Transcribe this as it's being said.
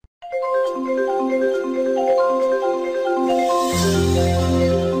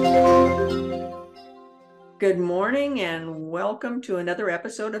Good morning and welcome to another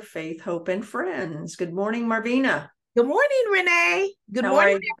episode of Faith, Hope, and Friends. Good morning, Marvina. Good morning, Renee. Good How are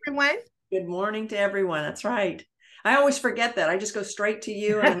morning, you? everyone. Good morning to everyone. That's right. I always forget that. I just go straight to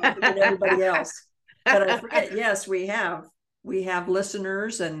you and I'm looking at everybody else. But I forget, yes, we have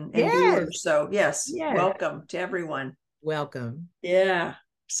listeners and Yes, viewers. So yes, yes. welcome to everyone. Welcome. Yeah.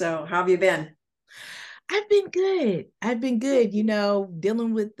 So how have you been? I've been good. I've been good,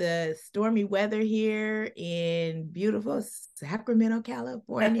 dealing with the stormy weather here in beautiful Sacramento,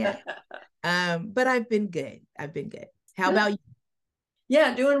 California. But I've been good. I've been good. How Good. about you?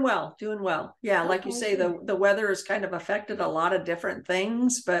 Yeah, doing well, doing well. Yeah, like you Okay, say, good. the weather has kind of affected a lot of different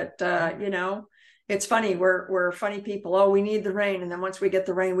things, but it's funny. We're funny people. Oh, we need the rain, and then once we get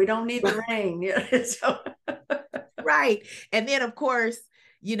the rain, we don't need the rain. Yeah, so Right. And then of course,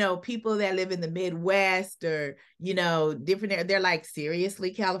 people that live in the Midwest or, different, they're like, seriously,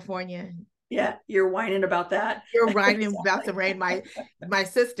 California? yeah, you're whining about that. You're right about the Exactly. rain. My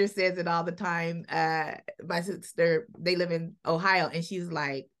sister says it all the time. My sister, they live in Ohio, and she's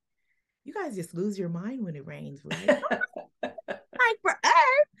like, "You guys just lose your mind when it rains, right?" Like for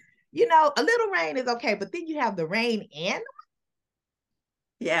us, a little rain is okay, but then you have the rain and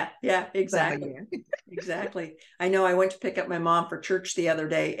Yeah, so exactly. yeah. Exactly. I know I went to pick up my mom for church the other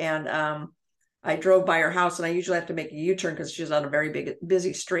day and I drove by her house and I usually have to make a U-turn because she's on a very big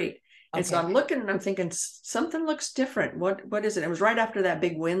busy street. And so Okay. I'm looking and I'm thinking something looks different. What is it? It was right after that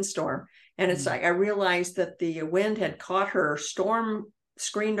big windstorm. And it's like I realized that the wind had caught her storm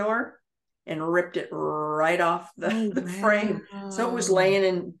screen door and ripped it right off Oh the frame. So it was wow. laying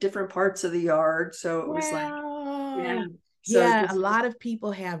in different parts of the yard. So it was like, yeah. Wow. So it Yeah, a just lot of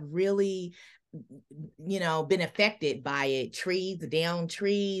people have really, been affected by it. Trees, down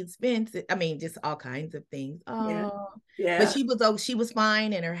trees, fences. I mean, just all kinds of things. yeah. Oh, but Yeah. she was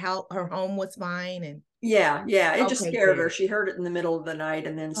fine, and her home was fine, and Yeah, it just okay, scared her. good. She heard it in the middle of the night,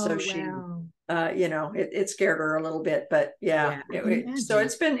 and then Oh so she, wow. it scared her a little bit. But yeah, Yeah, I can so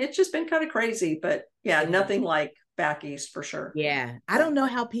imagine. it's just been kind of crazy. But yeah, Yeah. nothing like back east for sure. Yeah, I don't know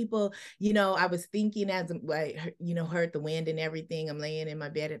how people, I was thinking as I, heard the wind and everything. I'm laying in my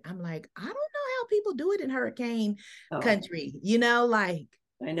bed and I'm like, I don't know how people do it in hurricane Oh, country, like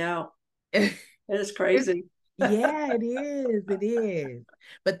I know it's, it is crazy. yeah, it is. It is.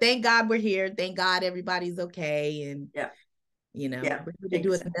 But thank God we're here. Thank God everybody's okay. And, Yeah, yeah, we're going to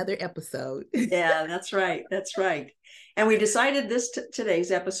do exactly. another episode. Yeah, that's right. That's right. And we decided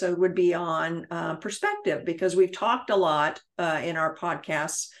today's episode would be on perspective because we've talked a lot in our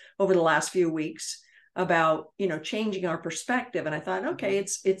podcasts over the last few weeks about changing our perspective. And I thought, okay,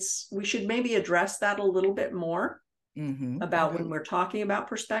 it's we should maybe address that a little bit more about Okay. when we're talking about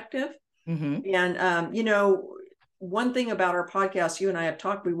perspective. Mm-hmm. And one thing about our podcast, you and I have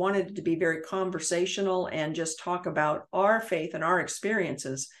talked, we wanted it to be very conversational and just talk about our faith and our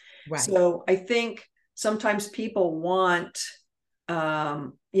experiences. Right. So I think sometimes people want,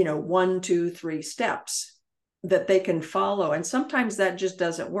 1, 2, 3 steps that they can follow. And sometimes that just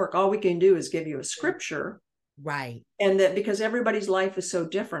doesn't work. All we can do is give you a scripture. Right. And that because everybody's life is so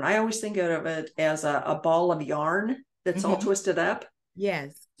different, I always think of it as a ball of yarn that's all Mm-hmm. twisted up.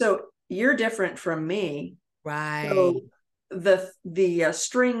 Yes. So you're different from me. Right. So the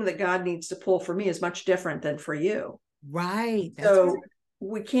string that God needs to pull for me is much different than for you. Right. That's right. So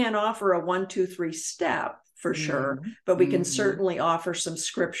we can't offer a 1, 2, 3 step for sure, Mm-hmm. but we can Mm-hmm. certainly offer some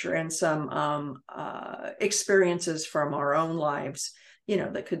scripture and some experiences from our own lives,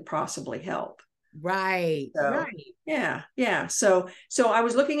 that could possibly help. Right. So Right. yeah. So I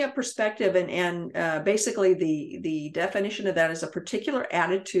was looking at perspective and basically the definition of that is a particular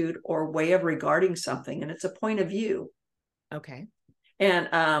attitude or way of regarding something, and it's a point of view. Okay. And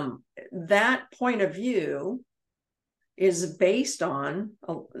that point of view is based on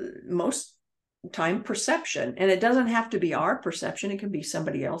most time perception, and it doesn't have to be our perception; it can be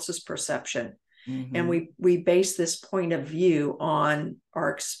somebody else's perception. And Mm-hmm. we base this point of view on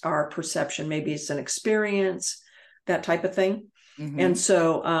our perception. Maybe it's an experience, that type of thing. And Mm-hmm.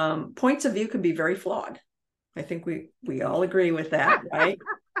 so points of view can be very flawed. I think we all agree with that,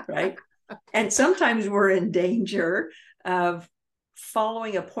 right. And sometimes we're in danger of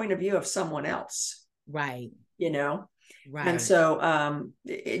following a point of view of someone else, Right. you know and Right. so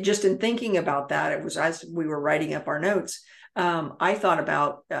just in thinking about that, it was as we were writing up our notes, I thought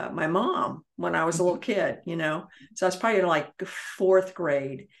about my mom when I was a little Mm-hmm. kid, so I was probably in like fourth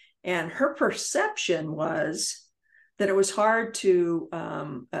grade, and her perception was that it was hard to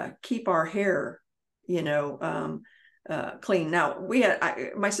keep our hair, you know, clean. Now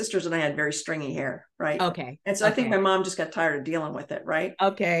my sisters and I had very stringy hair, right? Okay. And so I think my mom just got tired of dealing with it, right?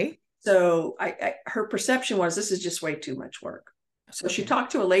 Okay. So her perception was, this is just way too much work. So she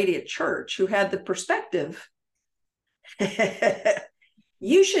talked to a lady at church who had the perspective,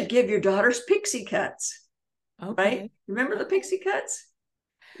 you should give your daughters pixie cuts. Okay. Right? Remember the pixie cuts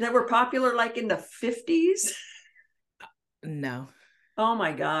that were popular like in the 50s? No. Oh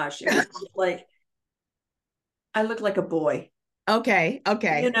my gosh. It was like, I look like a boy. Okay.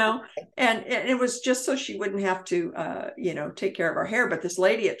 And it was just so she wouldn't have to, take care of our hair. But this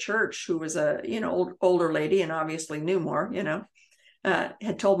lady at church, who was a, older lady and obviously knew more,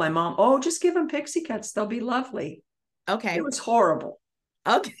 had told my mom, oh, just give them pixie cuts. They'll be lovely. Okay. It was horrible.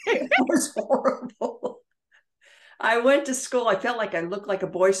 Okay. It was horrible. I went to school. I felt like I looked like a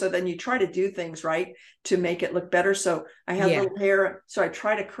boy. So then you try to do things right to make it look better. So I had little hair. So I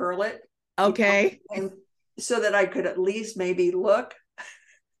try to curl it. Okay. And so that I could at least maybe look.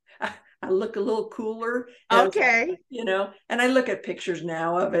 I look a little cooler. Okay. And I look at pictures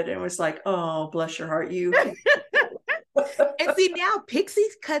now of it and it was like, oh, bless your heart. You. And see, now pixie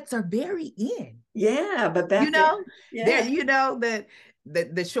cuts are very in. Yeah. But back then,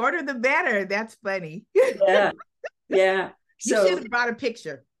 the shorter, the better. That's funny. Yeah. Yeah. So, you should have brought a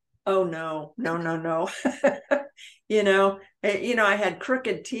picture. Oh, no. I had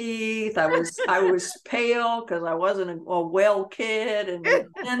crooked teeth. I was pale because I wasn't a well kid, and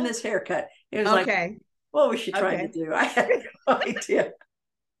then this haircut. It was like, what was she trying to do? I had no idea.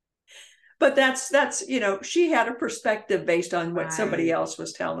 But that's she had a perspective based on what somebody else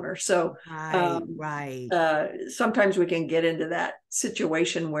was telling her. So sometimes we can get into that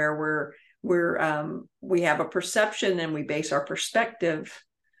situation where we have a perception and we base our perspective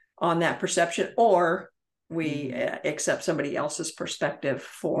on that perception, or we accept somebody else's perspective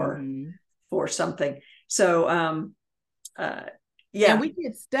for something. So and we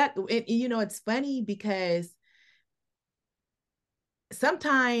get stuck. It's funny because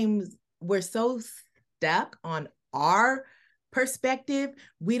sometimes we're so stuck on our perspective,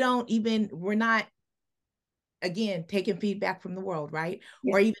 we're not, again, taking feedback from the world, right?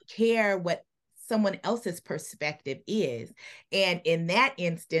 Yeah. Or even care what someone else's perspective is. And in that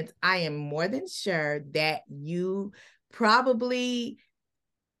instance, I am more than sure that you probably,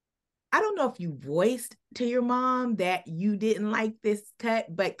 I don't know if you voiced to your mom that you didn't like this cut,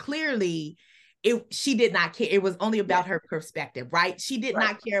 but clearly she did not care. It was only about her perspective, right? She did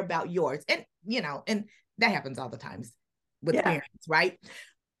not care about yours. And, and that happens all the times with parents, right?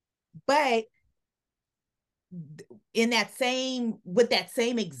 But with that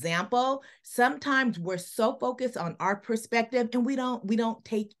same example, sometimes we're so focused on our perspective and we don't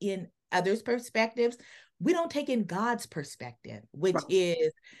take in others' perspectives. We don't take in God's perspective, which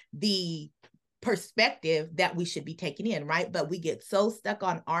is the perspective that we should be taking in, right? But we get so stuck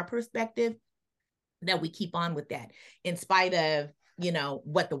on our perspective that we keep on with that in spite of,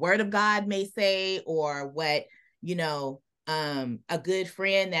 what the word of God may say, or what, a good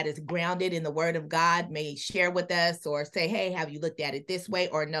friend that is grounded in the word of God may share with us, or say, hey, have you looked at it this way?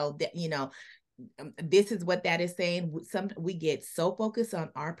 Or no, that, this is what that is saying. We get so focused on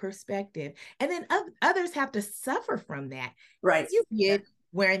our perspective, and then others have to suffer from that. Right. You get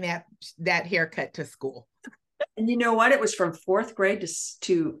wearing that haircut to school. And you know what? It was from 4th grade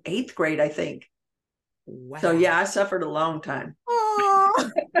to 8th grade, I think. Wow. So I suffered a long time.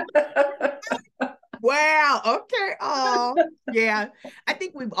 Oh. Wow. Okay. Oh, yeah. I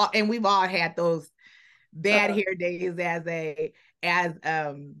think we've all had those bad hair days as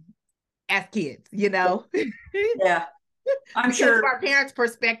kids, Yeah. I'm sure of our parents'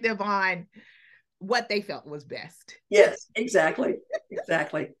 perspective on what they felt was best. Yes, exactly.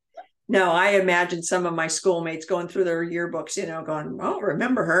 Exactly. No, I imagine some of my schoolmates going through their yearbooks, going, oh,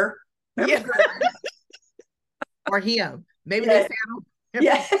 remember her. Remember her. Or him. Maybe they said,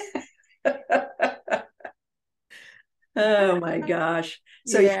 yeah. Oh my gosh.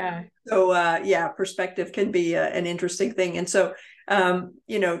 So perspective can be an interesting thing. And so,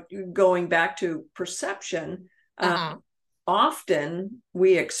 going back to perception, often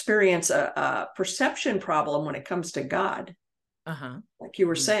we experience a perception problem when it comes to God, like you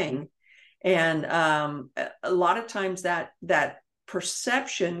were saying. And a lot of times that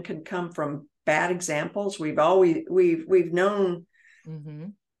perception can come from bad examples. We've known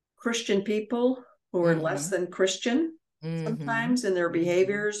Christian people who are less than Christian sometimes in their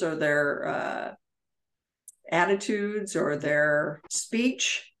behaviors or their attitudes or their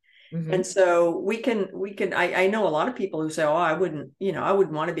speech. And so we can, I know a lot of people who say, oh, I wouldn't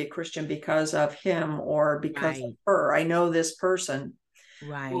want to be a Christian because of him or because of her. I know this person.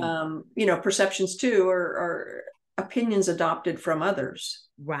 Right. Perceptions too are opinions adopted from others.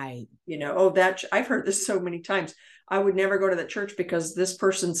 Right. I've heard this so many times. I would never go to the church because this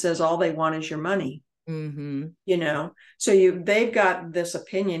person says all they want is your money. So they've got this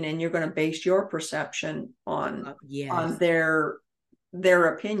opinion, and you're going to base your perception on their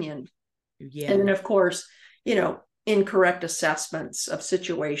opinion. And then, of course, incorrect assessments of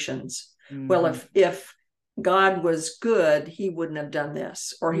situations. Well, if God was good, he wouldn't have done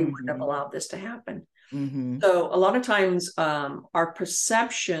this, or he wouldn't have allowed this to happen. So a lot of times our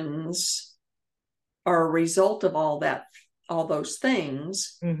perceptions are a result of all those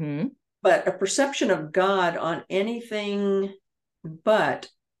things. But a perception of God on anything but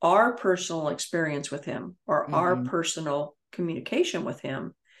our personal experience with him, or our personal communication with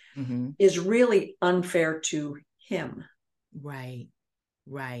him, is really unfair to him. Right.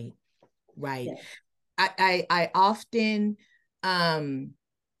 Yeah. I often,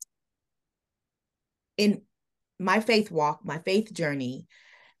 in my faith walk, my faith journey,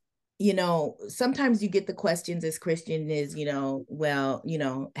 sometimes you get the questions as Christian is, well,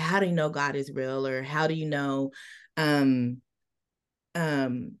 how do you know God is real? Or how do you know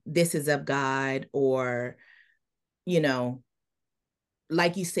this is of God? Or,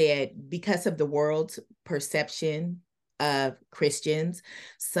 like you said, because of the world's perception of Christians,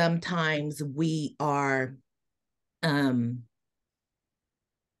 sometimes we are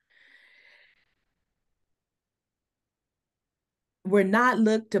we're not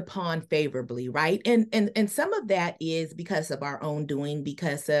looked upon favorably, right? And some of that is because of our own doing,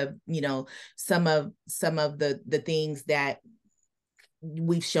 because of some of the things that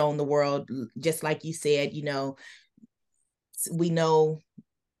we've shown the world. Just like you said, we know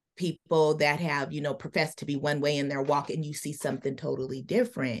people that have professed to be one way in their walk, and you see something totally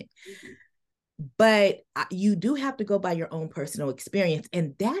different. But you do have to go by your own personal experience.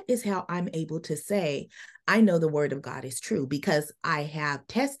 And that is how I'm able to say, I know the word of God is true, because I have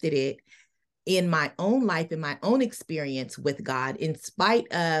tested it in my own life, in my own experience with God, in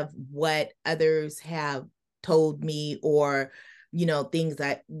spite of what others have told me, or, things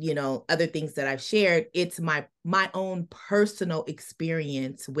that, other things that I've shared. It's my own personal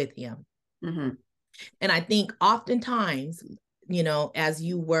experience with him. And I think oftentimes, as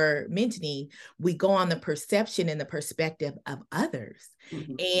you were mentioning, we go on the perception and the perspective of others.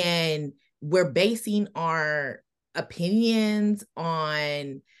 And we're basing our opinions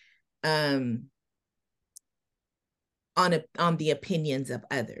on the opinions of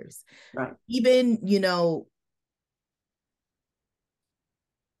others. Right. Even,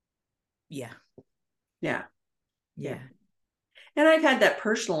 Yeah. And I've had that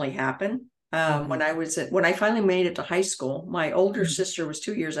personally happen. When I finally made it to high school, my older sister was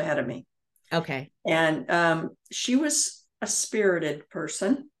 2 years ahead of me. Okay. And she was a spirited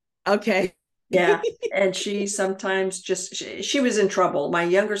person. Okay. Yeah. And she sometimes she was in trouble. My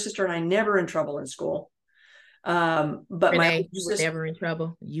younger sister and I never in trouble in school. But Renee, you were never in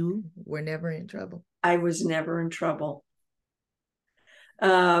trouble. You were never in trouble. I was never in trouble.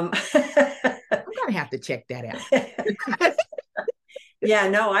 I'm gonna have to check that out. Yeah,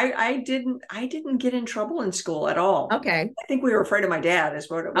 no, I didn't get in trouble in school at all. Okay. I think we were afraid of my dad is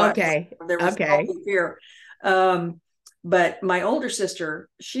what it was. Okay. There was fear. But my older sister,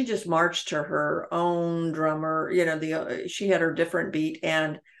 she just marched to her own drummer. She had her different beat.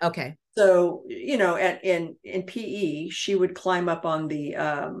 And okay. So, in PE, she would climb up on the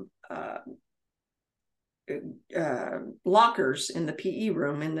lockers in the PE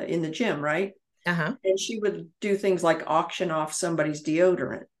room in the gym, right? And she would do things like auction off somebody's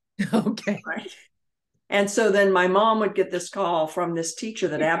deodorant. Okay. Right. And so then my mom would get this call from this teacher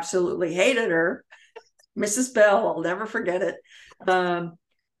that absolutely hated her, Mrs. Bell. I'll never forget it.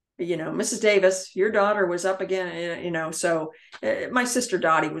 Mrs. Davis, your daughter was up again, so my sister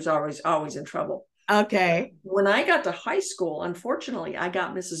Dottie was always in trouble. Okay. When I got to high school, unfortunately, I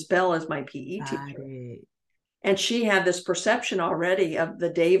got Mrs. Bell as my PE teacher. And she had this perception already of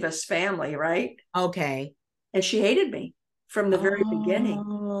the Davis family, right? Okay. And she hated me from the very beginning.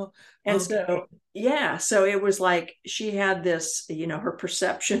 And so it was like she had this, her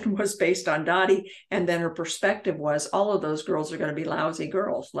perception was based on Dottie, and then her perspective was all of those girls are going to be lousy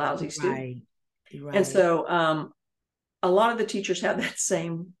girls, lousy students. Right. And so a lot of the teachers had that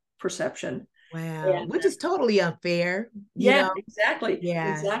same perception. Wow, which is totally unfair. Exactly.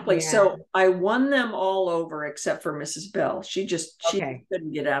 Yeah, exactly. Yeah. So I won them all over except for Mrs. Bell. She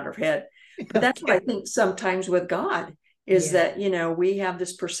couldn't get out of her head. But that's what I think sometimes with God is that, we have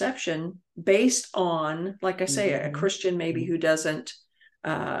this perception based on, like I say, a Christian maybe who doesn't,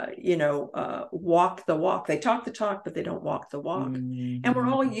 walk the walk. They talk the talk, but they don't walk the walk. And we're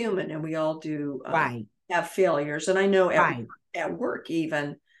all human, and we all do have failures. And I know Right. at work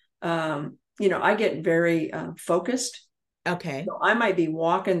even, I get very focused. Okay. So I might be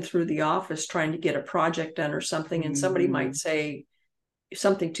walking through the office trying to get a project done or something, and somebody might Mhm. say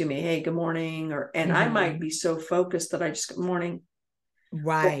something to me, "Hey, good morning," and I might Mhm. be so focused that I just, "Good morning." Well,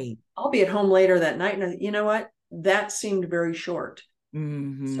 Right. I'll be at home later that night, and you know what? That seemed very short. So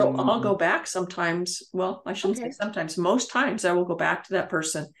I'll Mhm. go back sometimes. Well, I shouldn't say Okay. sometimes. Most times I will go back to that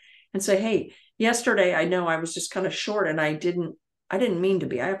person and say, "Hey, yesterday I know I was just kind of short, and I didn't mean to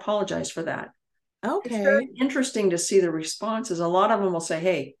be. I apologize for that." It's very Okay. interesting to see the responses. A lot of them will say,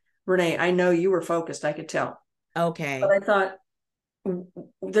 "Hey, Renee, I know you were focused. I could tell." But Okay. I thought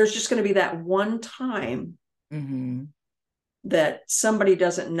there's just going to be that one time Mhm. that somebody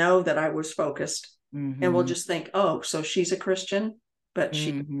doesn't know that I was focused and will Mhm. just think, "Oh, so she's a Christian, but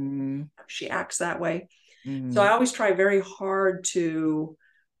Mhm. she acts that way." So I Mhm. always try very hard to,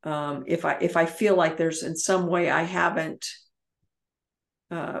 if I feel like there's in some way I haven't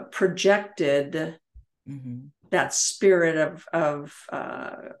projected Mhm. that spirit of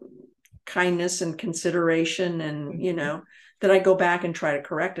kindness and consideration, and Mhm. that I go back and try to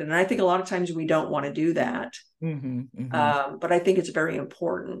correct it. And I think a lot of times we don't want to do that, Mhm. Mhm. but I think it's very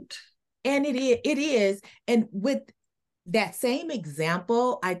important. And it is. And with that same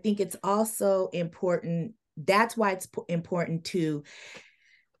example, I think it's also important. That's why it's important to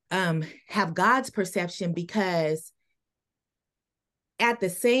have God's perception, because at the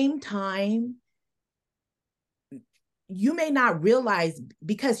same time, you may not realize,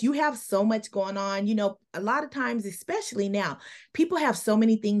 because you have so much going on. A lot of times, especially now, people have so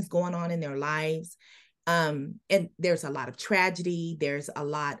many things going on in their lives. And there's a lot of tragedy. There's a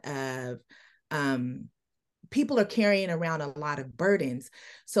lot of people are carrying around a lot of burdens.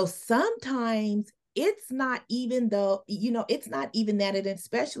 So sometimes it's not even though, it's not even that, and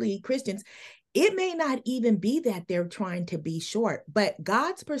especially Christians, it may not even be that they're trying to be short, but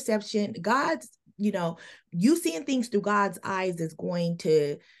God's perception, you seeing things through God's eyes is going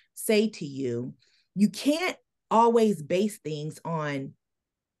to say to you, you can't always base things on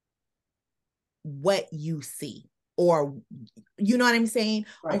what you see, or you know what I'm saying,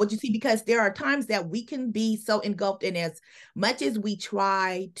 on Right. what you see, because there are times that we can be so engulfed in, as much as we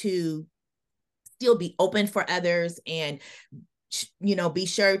try to still be open for others and be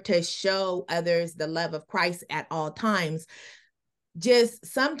sure to show others the love of Christ at all times. Just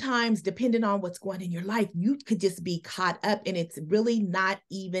sometimes, depending on what's going on in your life, you could just be caught up, and it's really not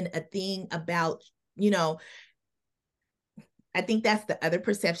even a thing about, you know, I think that's the other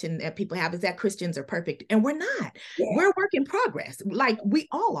perception that people have, is that Christians are perfect, and we're not. Yeah. We're a work in progress, like we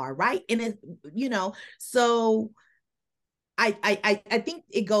all are, right? And so I think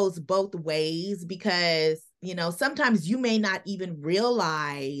it goes both ways, because sometimes you may not even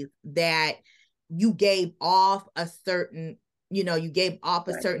realize that you gave off a certain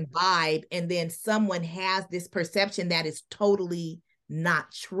Right. vibe, and then someone has this perception that is totally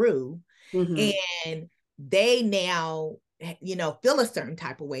not true, Mm-hmm. and they now feel a certain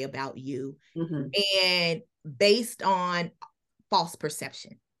type of way about you, Mm-hmm. and based on false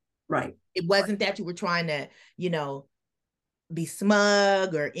perception. Right. It Right. wasn't that you were trying to you know be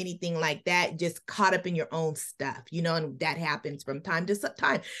smug or anything like that, just caught up in your own stuff, and that happens from time to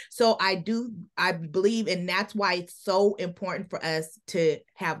time. So I believe, and that's why it's so important for us to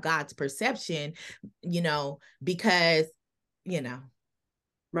have God's perception, because you know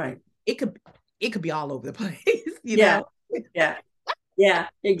Right. it could it could be all over the place, Yeah. Yeah. Yeah,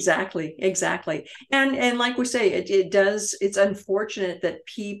 exactly, exactly. And like we say, it does. It's unfortunate that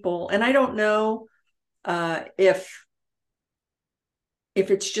people, and I don't know if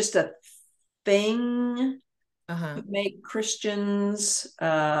it's just a thing Uh-huh. to make Christians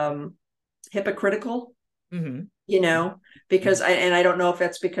hypocritical, Mm-hmm. you know, because I don't know if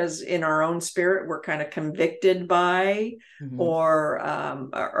that's because in our own spirit we're kind of convicted by, Mm-hmm.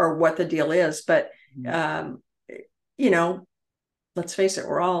 or what the deal is, but Mm-hmm. um, you know, let's face it,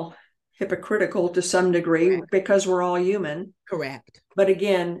 we're all hypocritical to some degree Correct. because we're all human. Correct. But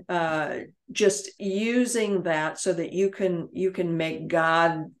again, just using that so that you can make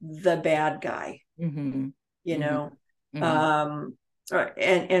God the bad guy, Mm-hmm. you Mm-hmm. know. Mm-hmm. um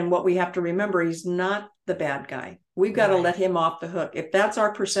and what we have to remember, he's not the bad guy. We've got to Right. let him off the hook. If that's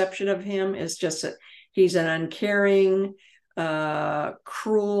our perception of him, is just that he's an uncaring,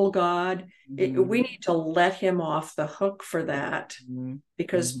 cruel God, we Mm-hmm. need to let him off the hook for that, Mm-hmm.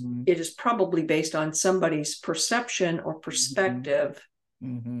 because Mm-hmm. it is probably based on somebody's perception or Mm-hmm. perspective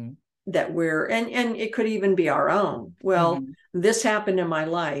Mm-hmm. that we're, and it could even be our own. Well, Mm-hmm. this happened in my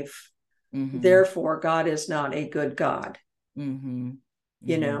life, Mm-hmm. therefore God is not a good God, Mm-hmm.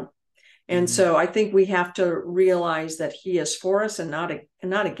 you Mm-hmm. know. And so I think we have to realize that he is for us and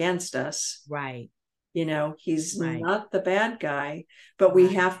not against us. Right. You know, he's Right. not the bad guy, but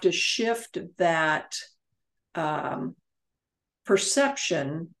we have to shift that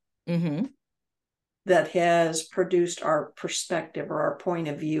perception that has produced our perspective or our point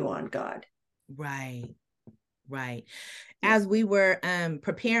of view on God. Right. Right. As we were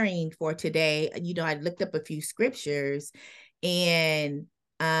preparing for today, you know, I looked up a few scriptures, and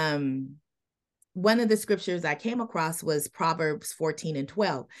one of the scriptures I came across was Proverbs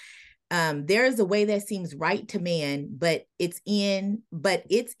 14:12. There is a way that seems right to man, but its end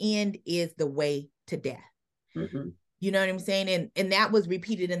is the way to death. You know what I'm saying? And that was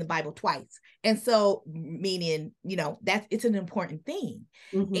repeated in the Bible twice. And so, meaning, you know, it's an important thing.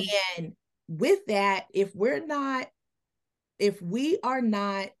 And with that, if we are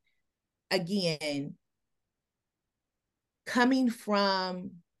not, again, coming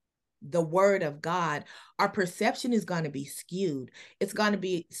from the word of God, our perception is going to be skewed. It's going to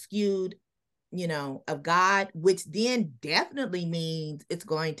be skewed, you know, of God, which then definitely means it's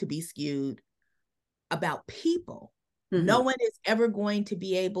going to be skewed about people. No one is ever going to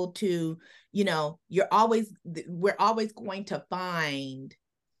be able to, you know, we're always going to find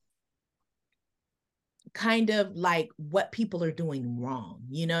kind of like what people are doing wrong.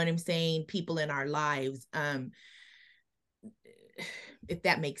 You know what I'm saying? People in our lives, if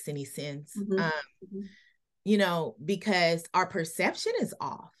that makes any sense. You know, because our perception is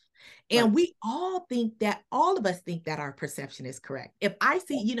off. And we all of us think that our perception is correct. If I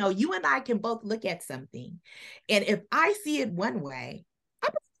see, you know, you and I can both look at something, and if I see it one way, I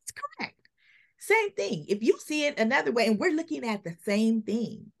believe it's correct. Same thing. If you see it another way and we're looking at the same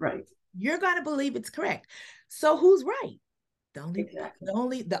thing, you're going to believe it's correct. So who's right?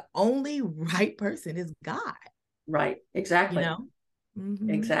 The only right person is God. Right. Exactly. You know?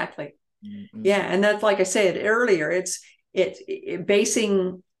 Exactly. Yeah. And that's, like I said earlier, it's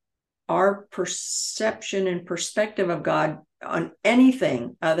basing our perception and perspective of God on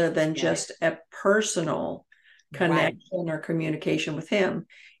anything other than just a personal connection or communication with him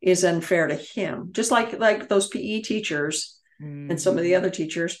is unfair to him. Just like those PE teachers and some of the other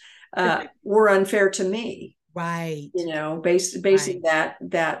teachers were unfair to me. Right. You know, basing that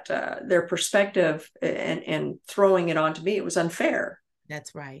their perspective and throwing it onto me, it was unfair.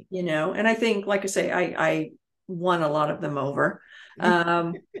 That's right. You know, and I think, like I say, I won a lot of them over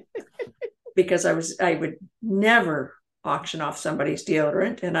because I would never auction off somebody's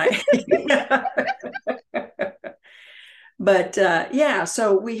deodorant, and but yeah,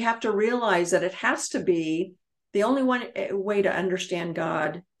 so we have to realize that it has to be the only way to understand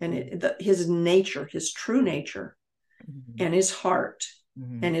God and his nature, his true nature, and his heart,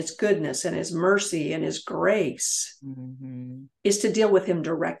 and his goodness, and his mercy, and his grace, is to deal with him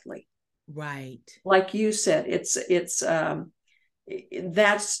directly. Right. Like you said, it's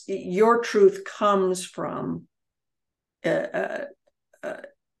that's your truth comes from a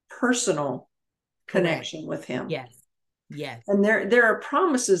personal connection with him. Yes. And there are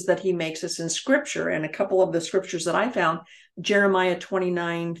promises that he makes us in scripture. And a couple of the scriptures that I found, Jeremiah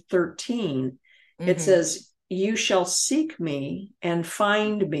 29:13, it says, "You shall seek me and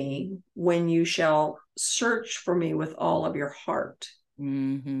find me when you shall search for me with all of your heart."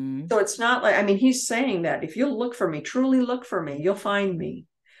 So it's not like, I mean, he's saying that if you look for me, truly look for me, you'll find me.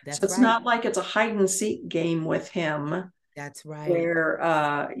 So it's not like it's a hide and seek game with him. That's right.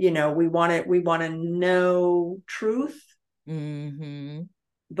 Where you know, we want to know truth.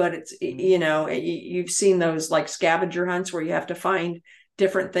 But it's, you know, you've seen those like scavenger hunts where you have to find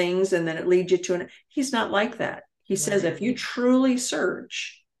different things and then it leads you to an. He's not like that. He says, if you truly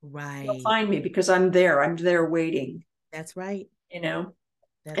search, you'll find me, because I'm there waiting. That's right. You know.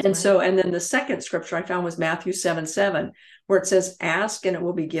 So, and then the second scripture I found was Matthew 7:7, where it says, "Ask and it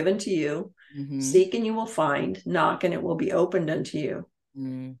will be given to you, seek and you will find, knock and it will be opened unto you."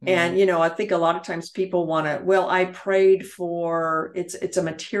 And, you know, I think a lot of times people want to, well, I prayed for, it's a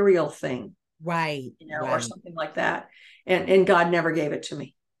material thing, right? You know, or something like that. And God never gave it to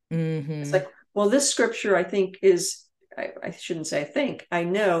me. It's like, well, this scripture, I think is, I shouldn't say I think, I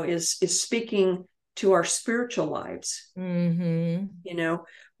know is speaking to our spiritual lives. You know,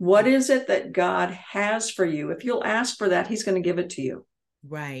 what is it that God has for you? If you'll ask for that, he's going to give it to you.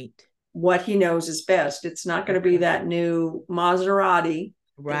 Right. What he knows is best. It's not going to be that new Maserati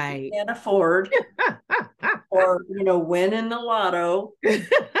that you can't afford, or, you know, win in the lotto. You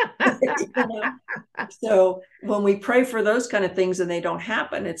know? So when we pray for those kind of things and they don't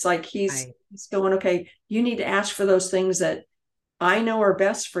happen, it's like he's going, okay, you need to ask for those things that I know are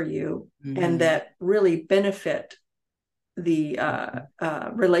best for you and that really benefit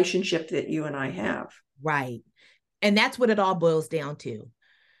relationship that you and I have. Right. And that's what it all boils down to.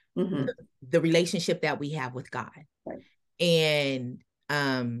 Mm-hmm. The relationship that we have with God. Right. And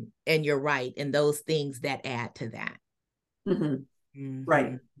you're right. And those things that add to that. Mm-hmm. Mm-hmm.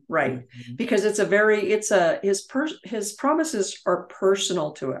 Right. Right. Mm-hmm. Because his promises are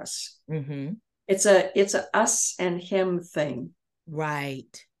personal to us. Mm-hmm. It's a us and him thing.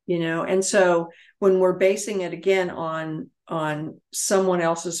 Right. And so when we're basing it again on someone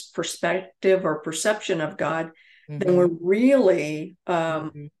else's perspective or perception of God, mm-hmm. then we're really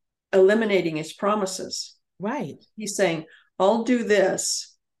mm-hmm. eliminating his promises. Right. He's saying, I'll do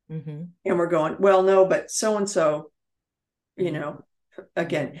this. Mm-hmm. And we're going, well, no, but so-and-so, mm-hmm.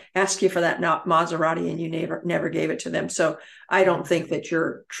 Again, ask you for that Maserati and you never gave it to them. So I don't think that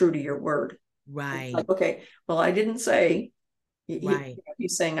you're true to your word. Right. Like, okay, well, I didn't say, right.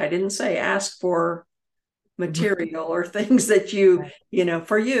 He's saying, I didn't say ask for material or things that you, right.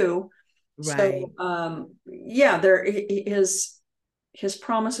 For you. Right. So, his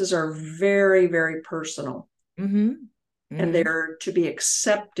promises are very, very personal. Mm-hmm. Mm-hmm. And they're to be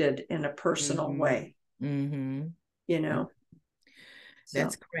accepted in a personal mm-hmm. way. Mm-hmm.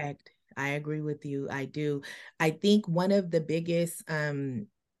 That's correct. I agree with you. I do. I think one of the biggest,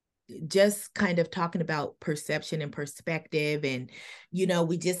 just kind of talking about perception and perspective, and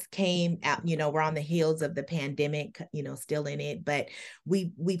we just came out, we're on the heels of the pandemic, still in it, but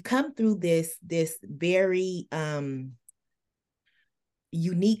we've come through this very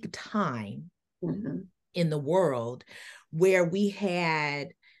unique time mm-hmm. in the world where we had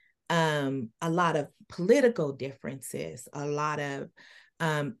a lot of political differences, a lot of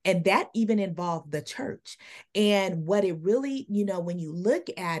and that even involved the church. And what it really, when you look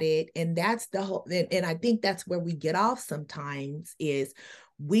at it, and that's the whole, and I think that's where we get off sometimes, is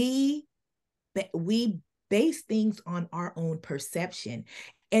we base things on our own perception.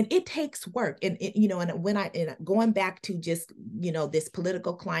 And it takes work. And going back to just, this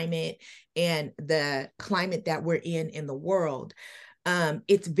political climate and the climate that we're in the world,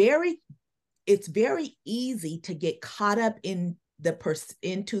 it's very easy to get caught up into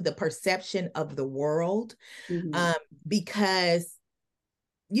the perception of the world, mm-hmm. Because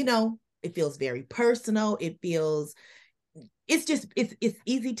it feels very personal. It's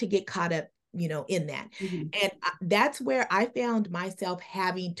easy to get caught up in that. Mm-hmm. And that's where I found myself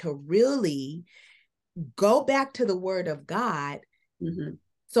having to really go back to the Word of God, mm-hmm.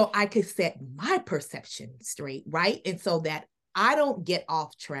 so I could set my perception straight, right? And so that I don't get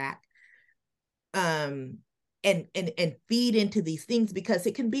off track and feed into these things, because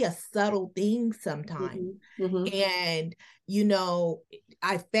it can be a subtle thing sometimes. Mm-hmm. Mm-hmm. And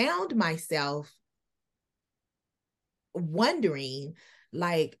I found myself wondering,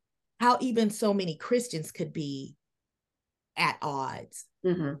 like, how even so many Christians could be at odds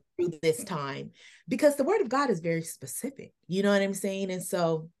mm-hmm. through this time, because the Word of God is very specific, you know what I'm saying? And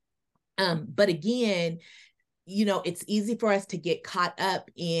so but again, it's easy for us to get caught up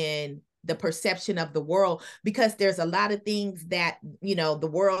in the perception of the world, because there's a lot of things that, the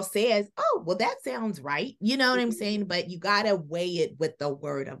world says, oh, well, that sounds right. You know what I'm saying? But you got to weigh it with the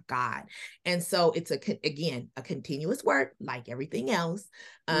Word of God. And so it's a continuous work, like everything else.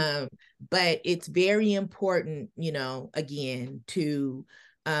 But it's very important, again, to,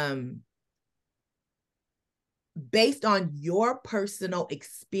 based on your personal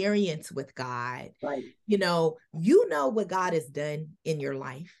experience with God, right. What God has done in your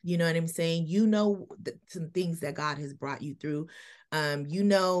life. You know what I'm saying? Some things that God has brought you through.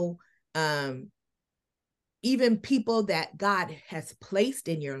 Even people that God has placed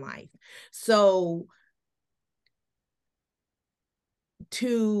in your life. So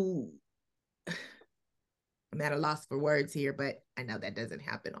I'm at a loss for words here, but I know that doesn't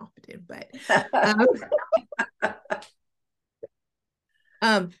happen often, but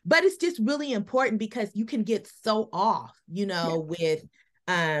but it's just really important, because you can get so off, with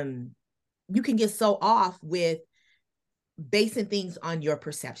you can get so off with basing things on your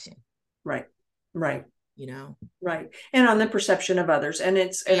perception. Right. Right. And on the perception of others. And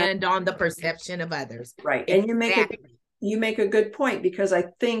on the perception of others. Right. Exactly. And you make a good point, because I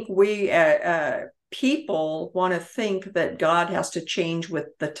think we people want to think that God has to change with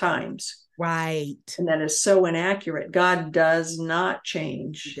the times. Right. And that is so inaccurate. God does not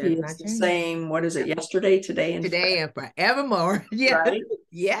change. He is the same. What is it? Yesterday, today, and forevermore. Yeah. Right?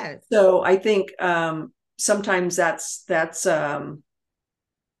 Yes. So I think sometimes that's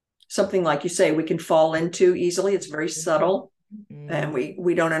something, like you say, we can fall into easily. It's very subtle. Mm-hmm. And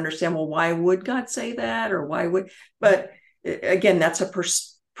we don't understand, well, why would God say that? Or why would, but again, that's a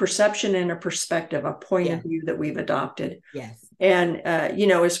perception and a perspective, a point Yeah. of view that we've adopted. Yes. And,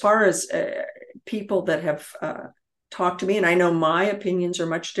 as far as people that have talked to me, and I know my opinions are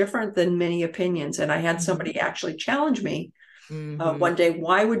much different than many opinions. And I had somebody actually challenge me one day,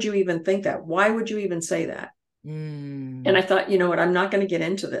 why would you even think that? Why would you even say that? And I thought, you know what, I'm not going to get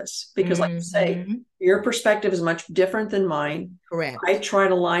into this because, like you say, your perspective is much different than mine. Correct. I try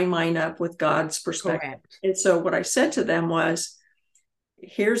to line mine up with God's perspective. Correct. And so what I said to them was,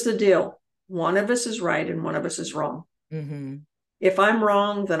 here's the deal. One of us is right and one of us is wrong. If I'm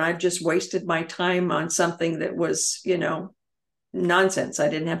wrong, then I've just wasted my time on something that was, nonsense. I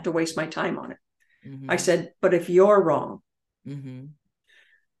didn't have to waste my time on it. I said, but if you're wrong,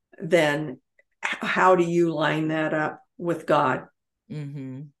 then how do you line that up with God?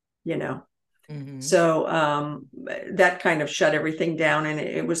 So that kind of shut everything down. And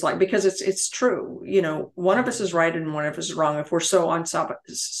it was like, because it's true, one of us is right and one of us is wrong if we're so on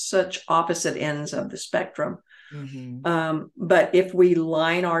such opposite ends of the spectrum. But if we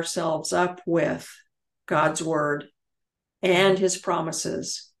line ourselves up with God's word and his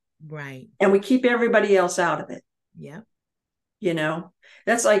promises, right, and we keep everybody else out of it. Yeah.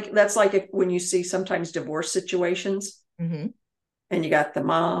 That's like when you see sometimes divorce situations, and you got the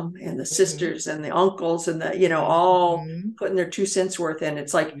mom and the sisters and the uncles and the, all putting their 2 cents worth in.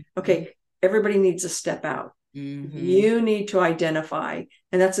 It's like, okay, everybody needs to step out. You need to identify.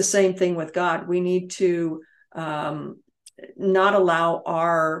 And that's the same thing with God. We need to not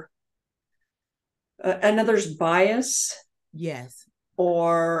allow another's bias. Yes.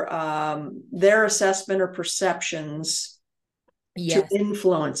 Or their assessment or perceptions to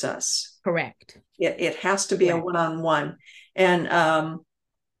influence us. Correct. It has to be a one-on-one. And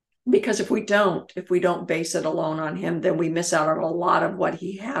because if we don't base it alone on him, then we miss out on a lot of what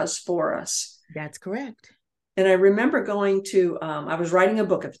he has for us. That's correct. And I remember going to, I was writing a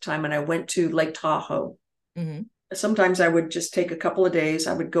book at the time, and I went to Lake Tahoe. Sometimes I would just take a couple of days.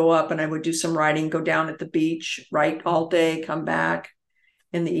 I would go up and I would do some writing, go down at the beach, write all day, come back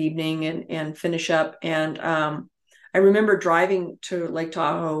in the evening and finish up. And I remember driving to Lake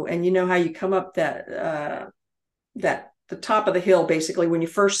Tahoe, and you know how you come up the top of the hill, basically, when you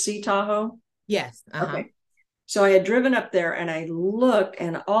first see Tahoe? Yes. Okay. So I had driven up there and I looked,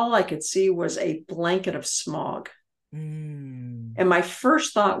 and all I could see was a blanket of smog. And my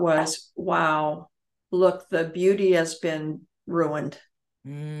first thought was, wow, look, the beauty has been ruined.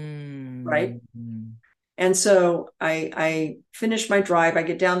 Right? And so I finished my drive. I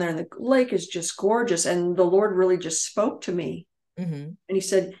get down there and the lake is just gorgeous. And the Lord really just spoke to me. And he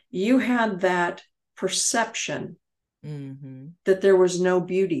said, you had that perception that there was no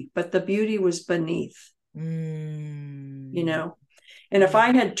beauty, but the beauty was beneath. And if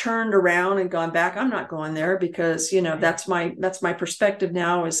I had turned around and gone back, I'm not going there because, that's my perspective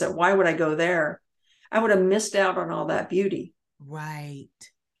now, is that why would I go there? I would have missed out on all that beauty. Right.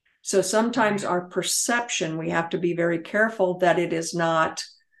 So sometimes our perception, we have to be very careful that it is not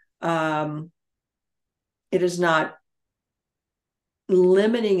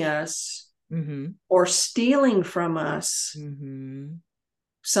limiting us or stealing from us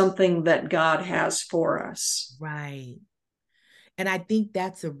something that God has for us. Right. And I think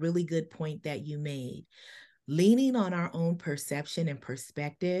that's a really good point that you made. Leaning on our own perception and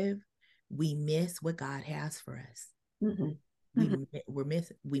perspective, we miss what God has for us. We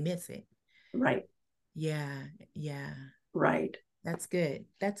miss it. Right. Yeah. Right. That's good.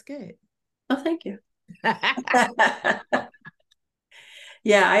 Oh, thank you.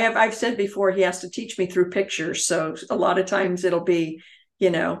 Yeah, I've said before, he has to teach me through pictures. So a lot of times it'll be,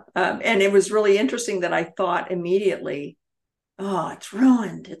 and it was really interesting that I thought immediately, oh, it's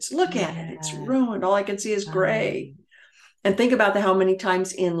ruined. Look at it. It's ruined. All I can see is gray. And think about how many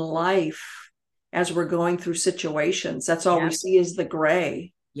times in life, as we're going through situations, that's all we see is the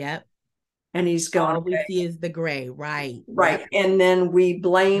gray. Yep. And he's going, all we see is the gray. Right. Right. Yep. And then we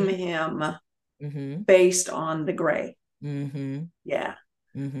blame him based on the gray. Yeah.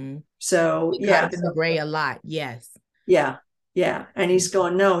 So we caught up in the gray a lot. Yes. Yeah. And he's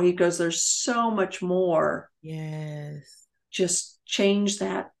going, no, he goes, there's so much more. Yes. Just change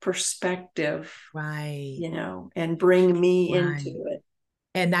that perspective. Right. And bring me into it.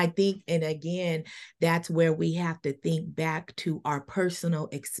 And I think, and again, that's where we have to think back to our personal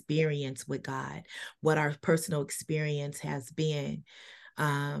experience with God, what our personal experience has been.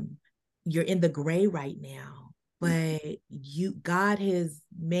 You're in the gray right now, but God has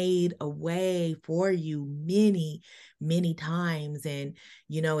made a way for you many, many times. And,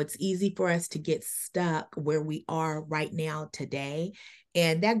 it's easy for us to get stuck where we are right now today.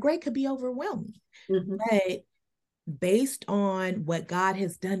 And that gray could be overwhelming. But based on what God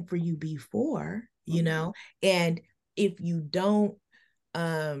has done for you before, you know, and if you don't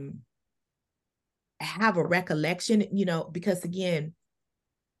have a recollection, you know, because again,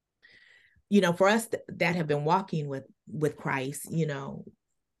 you know, for us that have been walking with Christ, you know,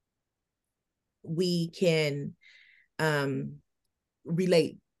 we can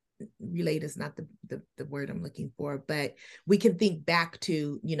relate is not the word I'm looking for, but we can think back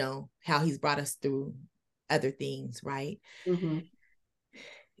to, you know, how he's brought us through other things, right? Mm-hmm.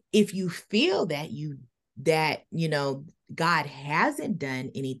 If you feel that you know, God hasn't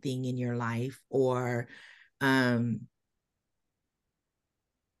done anything in your life, or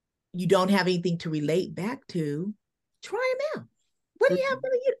you don't have anything to relate back to, try him out. What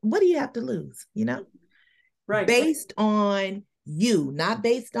do you have to lose, you know? Right. Based on you, not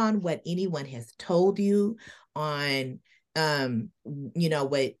based on what anyone has told you, on you know,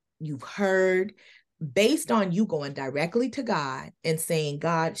 what you've heard, based on you going directly to God and saying,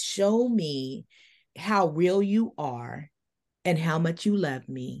 God, show me how real you are and how much you love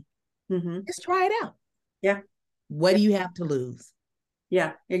me. Mm-hmm. Just try it out. Yeah. What do you have to lose?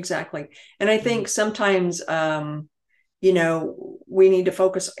 Yeah, exactly. And I think sometimes, you know, we need to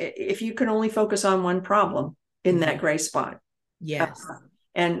focus. If you can only focus on one problem in that gray spot. Yes.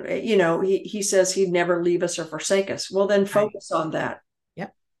 And, you know, he says he'd never leave us or forsake us. Well, then focus on that.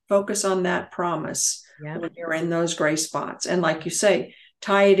 Yep. Focus on that promise Yep. when you're in those gray spots. And like you say,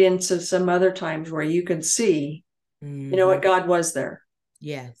 tie it into some other times where you can see, you know what, God was there.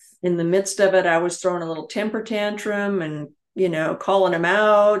 Yes. In the midst of it, I was throwing a little temper tantrum and, you know, calling him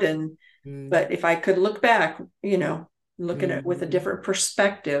out. And, but if I could look back, you know, look at it with a different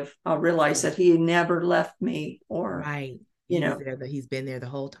perspective, I'll realize that he never left me, or, right. You know, he's been there the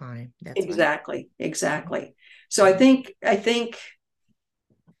whole time. That's exactly. Right. Exactly. So I think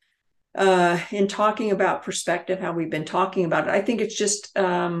in talking about perspective, how we've been talking about it, I think it's just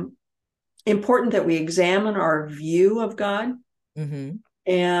important that we examine our view of God,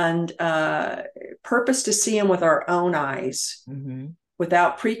 and purpose to see him with our own eyes,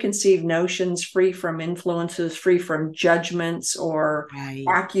 without preconceived notions, free from influences, free from judgments or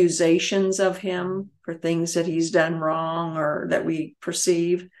accusations of him for things that he's done wrong or that we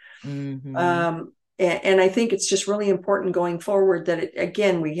perceive. And I think it's just really important going forward that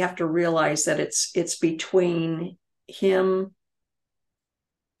again, we have to realize that it's between him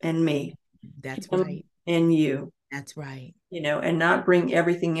and me. That's him right. And you. That's right. You know, and not bring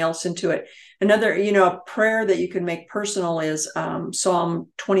everything else into it. Another, you know, a prayer that you can make personal is Psalm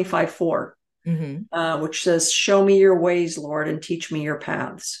 25:4, which says, "Show me your ways, Lord, and teach me your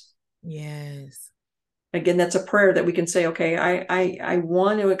paths." Yes. Again, that's a prayer that we can say, okay, I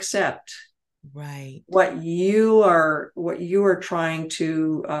want to accept what you are trying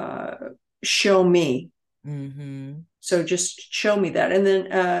to show me. So just show me that. And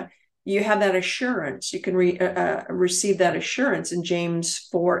then you have that assurance. You can receive that assurance in James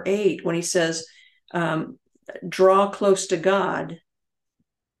 4:8 when he says, draw close to God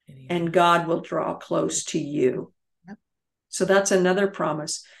and God will draw close to you. So that's another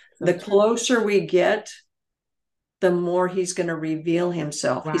promise. The closer we get, the more he's going to reveal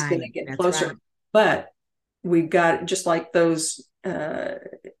himself. He's going to get closer. But we've got, just like those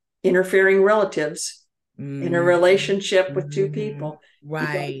interfering relatives in a relationship with two people, you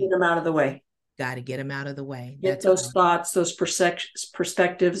got to get them out of the way. Got to get them out of the way. Get those thoughts, those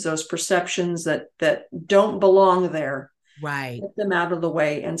perspectives, those perceptions that don't belong there. Get them out of the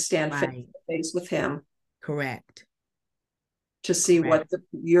way and stand face to face with him. Correct. To see what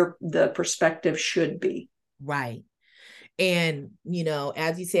the perspective should be. Right. And, you know,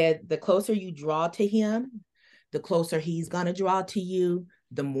 as you said, the closer you draw to him, the closer he's going to draw to you,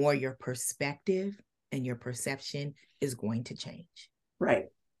 the more your perspective and your perception is going to change. Right.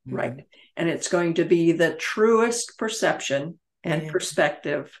 Right. And it's going to be the truest perception and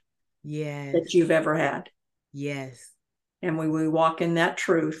perspective that you've ever had. Yes. And when we walk in that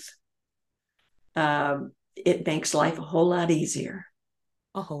truth, it makes life a whole lot easier.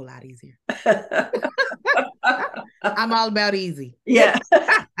 A whole lot easier. I'm all about easy. Yeah.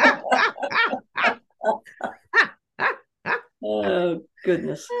 Oh,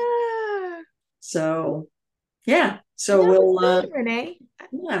 goodness. So, yeah. So we'll Renee.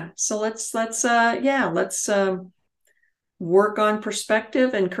 Yeah. So let's work on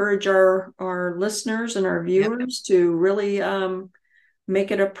perspective, encourage our listeners and our viewers to really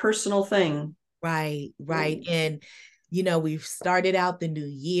make it a personal thing. Right. And, you know, we've started out the new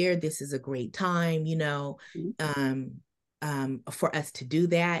year. This is a great time, you know, for us to do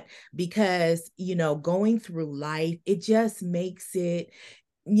that, because, you know, going through life, it just makes it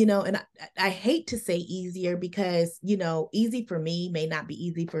and I hate to say easier because, easy for me may not be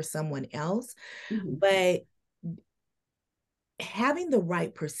easy for someone else, but having the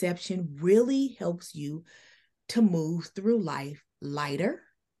right perception really helps you to move through life lighter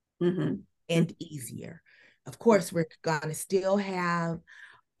and easier. Of course, we're going to still have,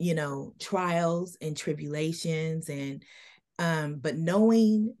 trials and tribulations, and but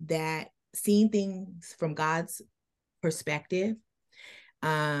knowing that, seeing things from God's perspective,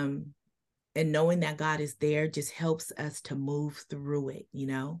 and knowing that God is there just helps us to move through it,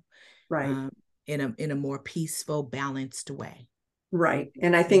 right, in a more peaceful, balanced way. Right.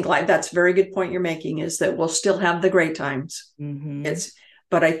 And I think like that's a very good point you're making, is that we'll still have the great times.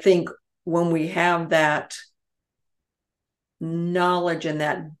 But I think when we have that knowledge and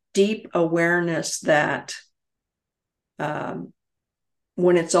that deep awareness that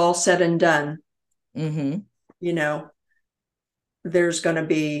when it's all said and done, there's going to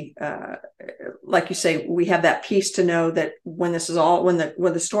be, like you say, we have that peace to know that when this is all, when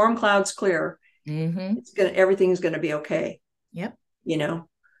the storm clouds clear, everything's going to be okay. Yep.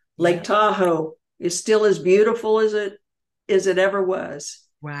 Lake Tahoe is still as beautiful as it ever was.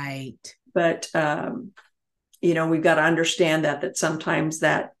 Right. But, we've got to understand that sometimes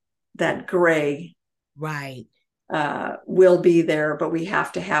that gray right will be there, but we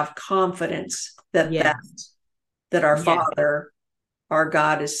have to have confidence that our Father, our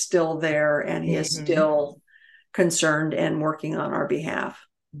God, is still there, and he is still concerned and working on our behalf.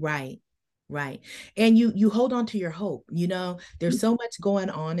 Right. And you hold on to your hope. There's so much going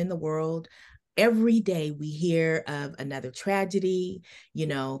on in the world. Every day we hear of another tragedy,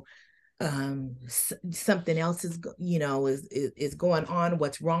 something else is going on.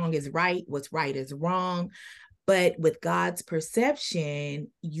 What's wrong is right. What's right is wrong. But with God's perception,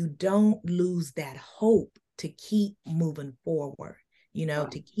 you don't lose that hope to keep moving forward,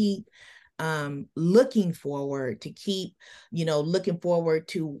 to keep looking forward, to keep, looking forward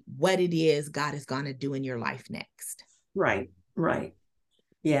to what it is God is going to do in your life next. Right.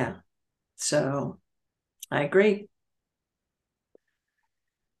 Yeah. So I agree.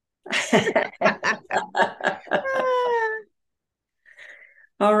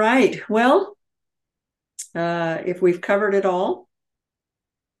 All right. Well, if we've covered it all,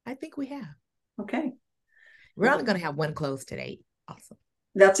 I think we have. Okay. We're only going to have one close today. Awesome.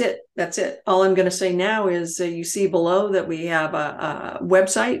 That's it. All I'm going to say now is you see below that we have a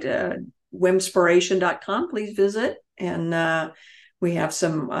website, wimspiration.com. Please visit. And we have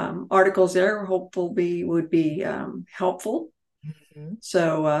some articles there. Hopefully would be helpful.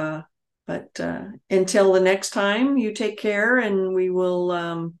 So, but until the next time, you take care, and we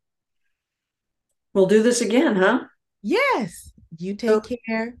will we'll do this again, huh? Yes. You take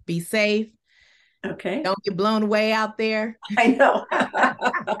care. Be safe. Okay. Don't get blown away out there. I know.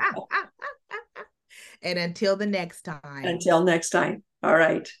 And until the next time. Until next time. All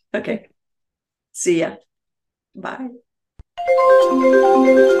right. Okay. See ya. Bye.